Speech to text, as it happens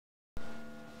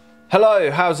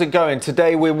Hello, how's it going?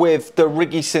 Today we're with the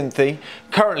RiggySynthi.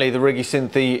 Currently the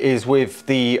RiggySynthi is with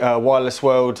the Wireless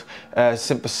World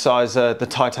synthesizer, the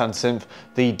Titan synth,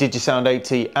 the Digisound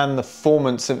 80 and the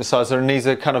Formant synthesizer, and these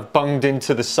are kind of bunged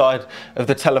into the side of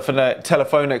the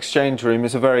telephone exchange room.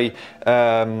 It's a very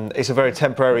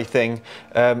temporary thing.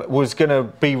 Was going to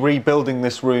be rebuilding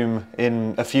this room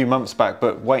in a few months back,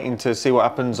 but waiting to see what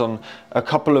happens on a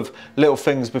couple of little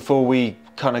things before we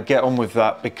kind of get on with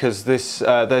that, because this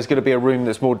there's going to be a room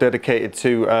that's more dedicated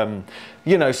to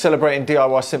you know, celebrating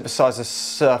DIY synthesizer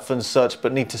stuff and such,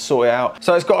 but need to sort it out.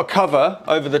 So it's got a cover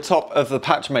over the top of the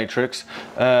patch matrix.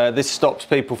 This stops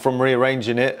people from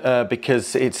rearranging it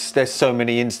because there's so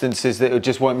many instances that it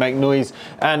just won't make noise,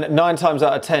 and 9 times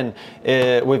out of 10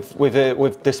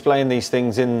 with displaying these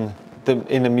things in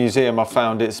the museum, I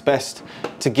found it's best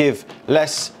to give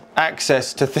less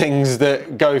access to things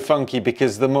that go funky,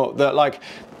 because the more that, like,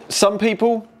 some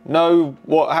people know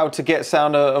how to get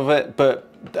sound out of it, but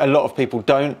a lot of people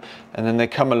don't, and then they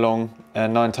come along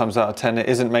and 9 times out of 10 it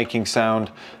isn't making sound,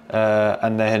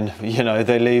 and then, you know,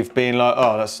 they leave being like,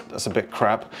 oh, that's a bit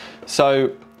crap.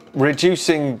 So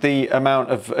reducing the amount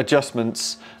of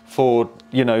adjustments for,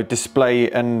 you know, display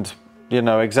and, you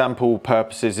know, example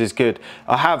purposes is good.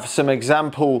 I have some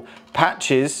example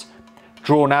patches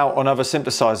drawn out on other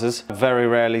synthesizers. I've very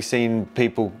rarely seen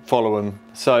people follow them,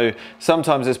 so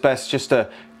sometimes it's best just to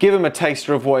give them a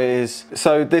taster of what it is.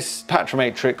 So this patch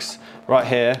matrix right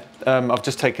here, I've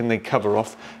just taken the cover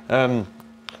off. Right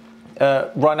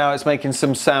now it's making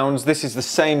some sounds. This is the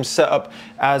same setup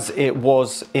as it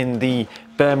was in the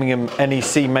Birmingham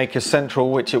NEC Maker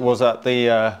Central, which it was at the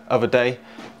other day.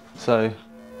 So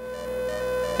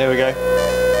here we go.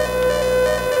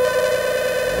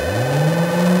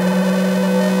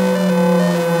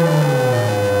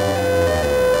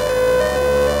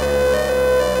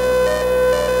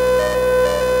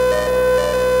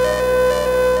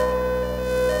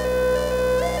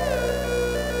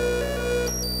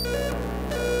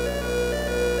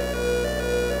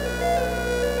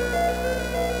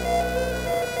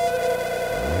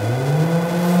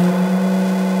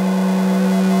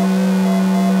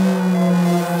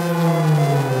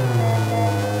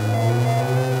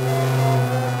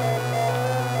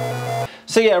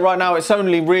 So yeah, right now it's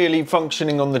only really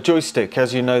functioning on the joystick.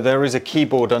 As you know, there is a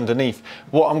keyboard underneath.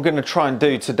 What I'm going to try and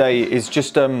do today is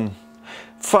just kind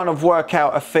of work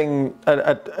out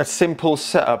a simple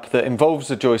setup that involves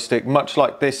the joystick, much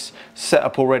like this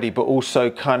setup already, but also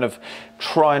kind of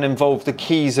try and involve the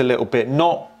keys a little bit.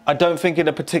 I don't think in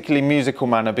a particularly musical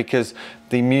manner, because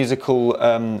the musical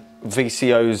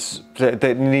VCOs,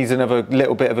 that needs another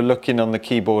little bit of a look in on the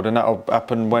keyboard, and that'll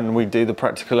happen when we do the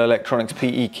Practical Electronics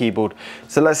PE keyboard.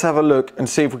 So let's have a look and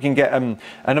see if we can get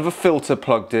another filter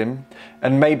plugged in,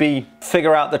 and maybe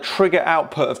figure out the trigger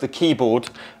output of the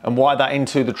keyboard and wire that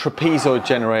into the trapezoid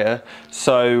generator.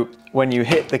 So when you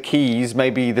hit the keys,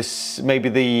 maybe the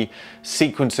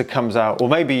sequencer comes out, or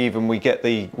maybe even we get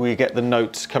the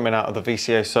notes coming out of the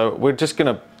VCA. So we're just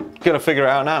gonna figure it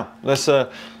out now. Let's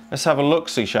have a look,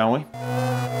 see, shall we?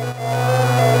 I'm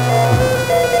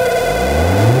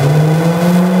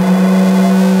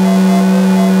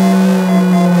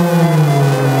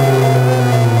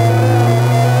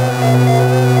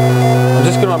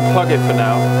just gonna unplug it for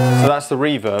now. So that's the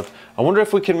reverb. I wonder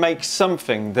if we can make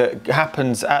something that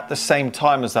happens at the same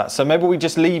time as that. So maybe we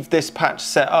just leave this patch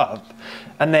set up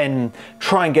and then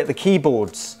try and get the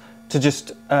keyboards to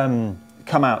just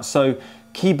come out. So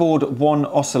keyboard 1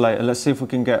 oscillator, let's see if we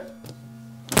can get...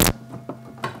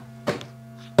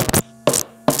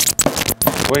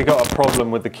 We got a problem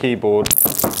with the keyboard.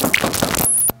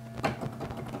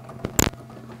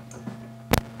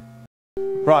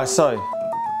 Right, so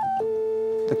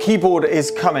the keyboard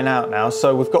is coming out now,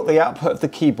 so we've got the output of the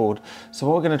keyboard. So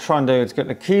what we're going to try and do is get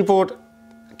the keyboard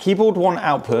 1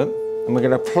 output, and we're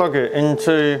going to plug it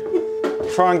into,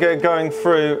 try and get it going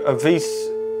through a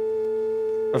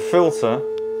filter.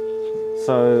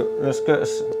 So let's get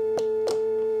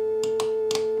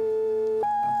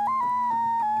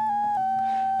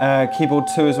keyboard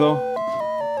 2 as well.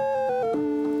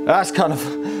 That's kind of,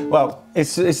 well,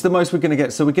 it's the most we're going to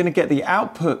get. So we're going to get the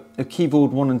output of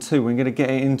keyboard 1 and 2. We're going to get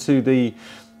it into the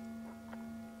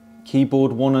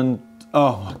keyboard 1 and,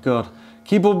 oh my God,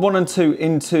 keyboard 1 and 2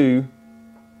 into,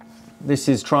 this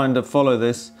is trying to follow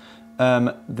this,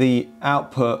 the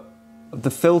output of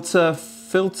the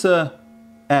filter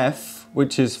F,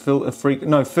 which is filter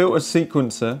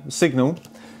sequencer signal,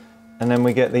 and then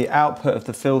we get the output of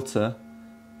the filter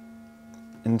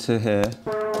into here.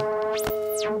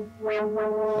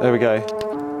 There we go.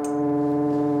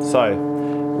 So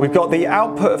we've got the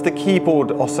output of the keyboard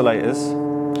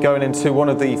oscillators going into one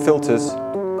of the filters.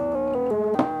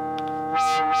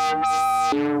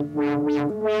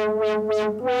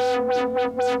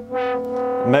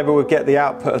 Maybe we'll get the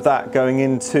output of that going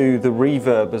into the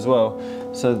reverb as well.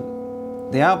 So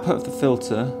the output of the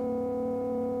filter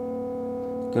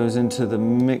goes into the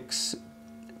mix,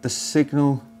 the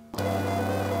signal.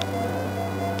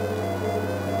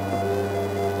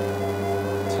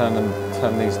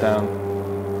 Turn these down.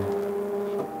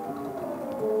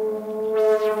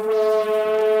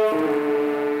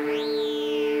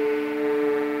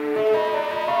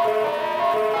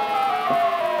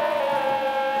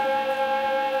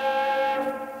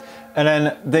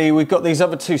 And then we've got these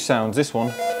other two sounds, this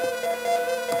one.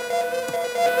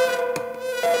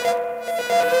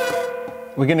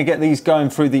 We're going to get these going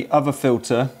through the other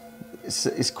filter.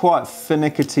 It's quite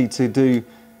finicky to do.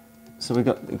 So we've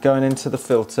got going into the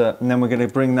filter, and then we're going to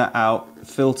bring that out,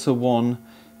 filter one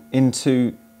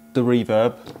into the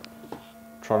reverb.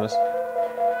 Try this.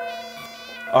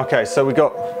 Okay, so we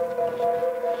got,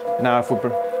 now if we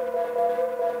bring,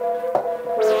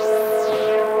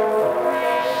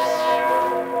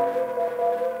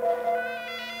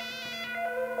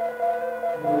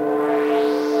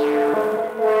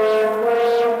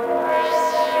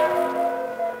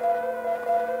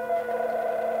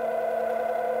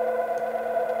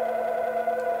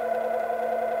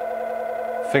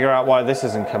 figure out why this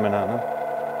isn't coming out now.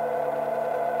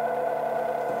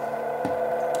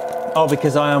 Oh,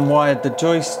 because I unwired the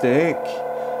joystick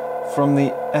from the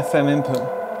FM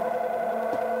input.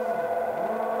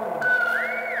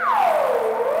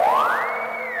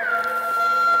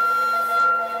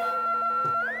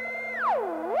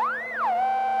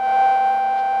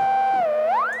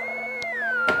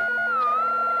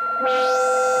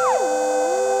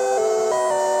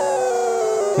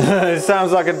 It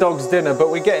sounds like a dog's dinner, but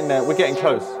we're getting there, we're getting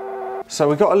close. So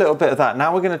we got a little bit of that.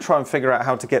 Now we're going to try and figure out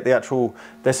how to get the actual,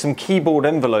 there's some keyboard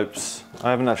envelopes.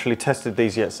 I haven't actually tested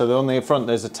these yet. So on the front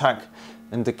there's attack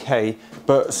and decay,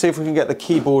 but see if we can get the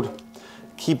keyboard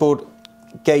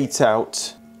gate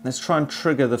out. Let's try and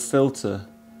trigger the filter.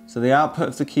 So the output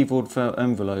of the keyboard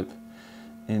envelope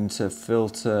into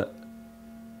filter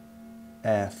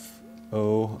F.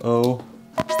 Oh.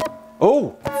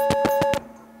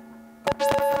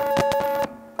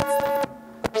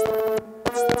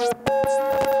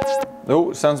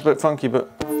 Oh, sounds a bit funky,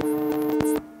 but...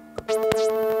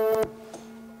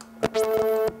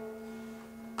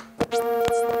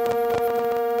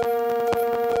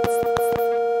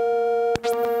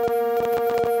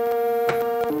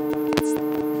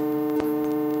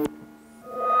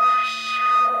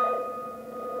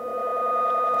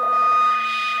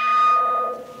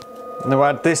 Now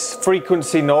add this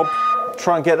frequency knob,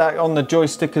 try and get that on the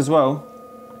joystick as well.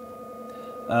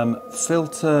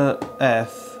 Filter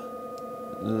F.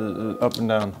 Up and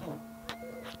down.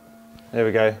 There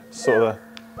we go, sort of.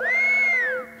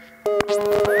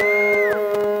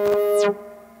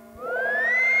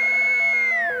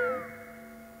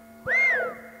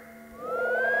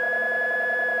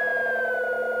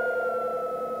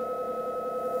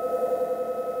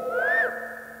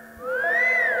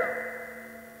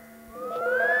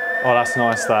 Oh, that's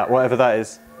nice, that, whatever that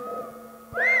is.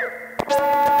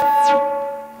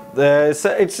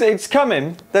 It's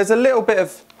coming. There's a little bit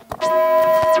of...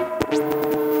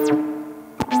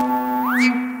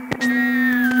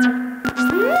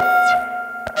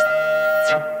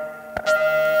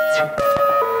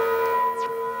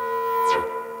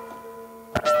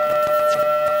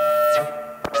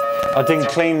 I didn't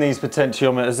clean these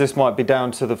potentiometers. This might be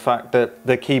down to the fact that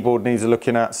the keyboard needs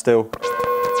looking at still.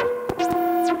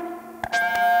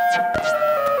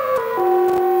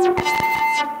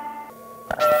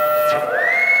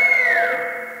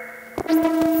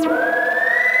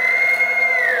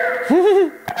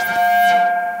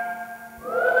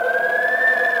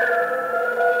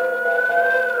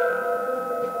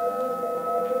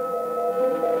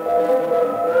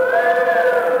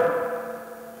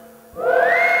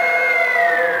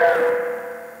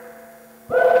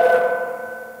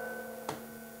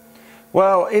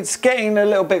 Well, it's getting a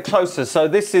little bit closer, so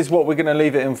this is what we're going to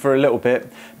leave it in for a little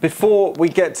bit before we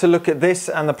get to look at this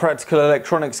and the Practical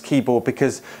Electronics keyboard,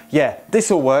 because yeah,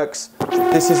 this all works.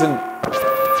 This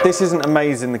isn't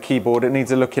amazing, the keyboard. It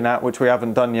needs a looking at, which we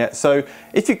haven't done yet. So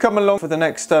if you come along for the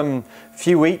next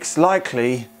few weeks,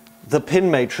 likely the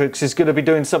pin matrix is going to be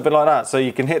doing something like that. So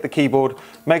you can hit the keyboard,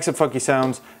 make some funky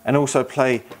sounds, and also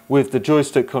play with the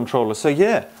joystick controller. So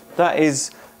yeah, that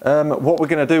is what we're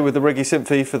going to do with the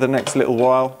RiggySynthi for the next little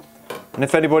while. And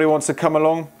if anybody wants to come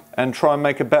along and try and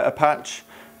make a better patch,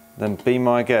 then be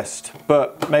my guest.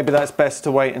 But maybe that's best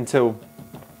to wait until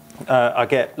I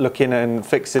get looking and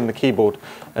fixing the keyboard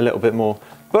a little bit more.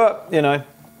 But, you know,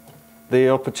 the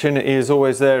opportunity is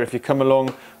always there. If you come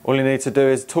along, all you need to do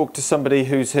is talk to somebody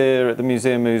who's here at the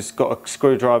museum who's got a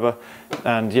screwdriver,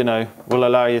 and, you know, will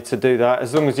allow you to do that.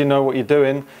 As long as you know what you're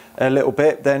doing a little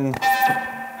bit, then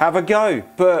have a go.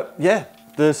 But yeah,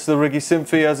 this is the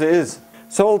RiggySynthi as it is.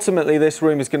 So ultimately this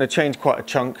room is going to change quite a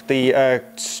chunk. The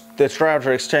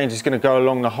Shrouder exchange is going to go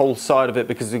along the whole side of it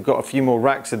because we've got a few more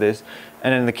racks of this,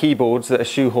 and then the keyboards that are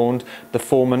shoehorned, the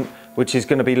Formant, which is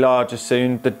going to be larger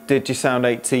soon, the Digisound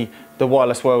 80, the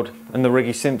Wireless World and the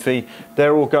RiggySynthi,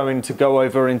 they're all going to go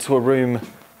over into a room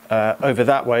over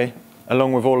that way,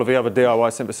 along with all of the other DIY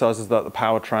synthesizers like the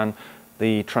Powertran,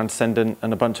 the Transcendent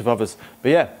and a bunch of others.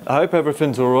 But yeah, I hope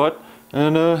everything's all right,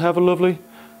 and have a lovely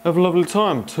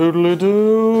time.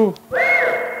 Toodaloo-doo.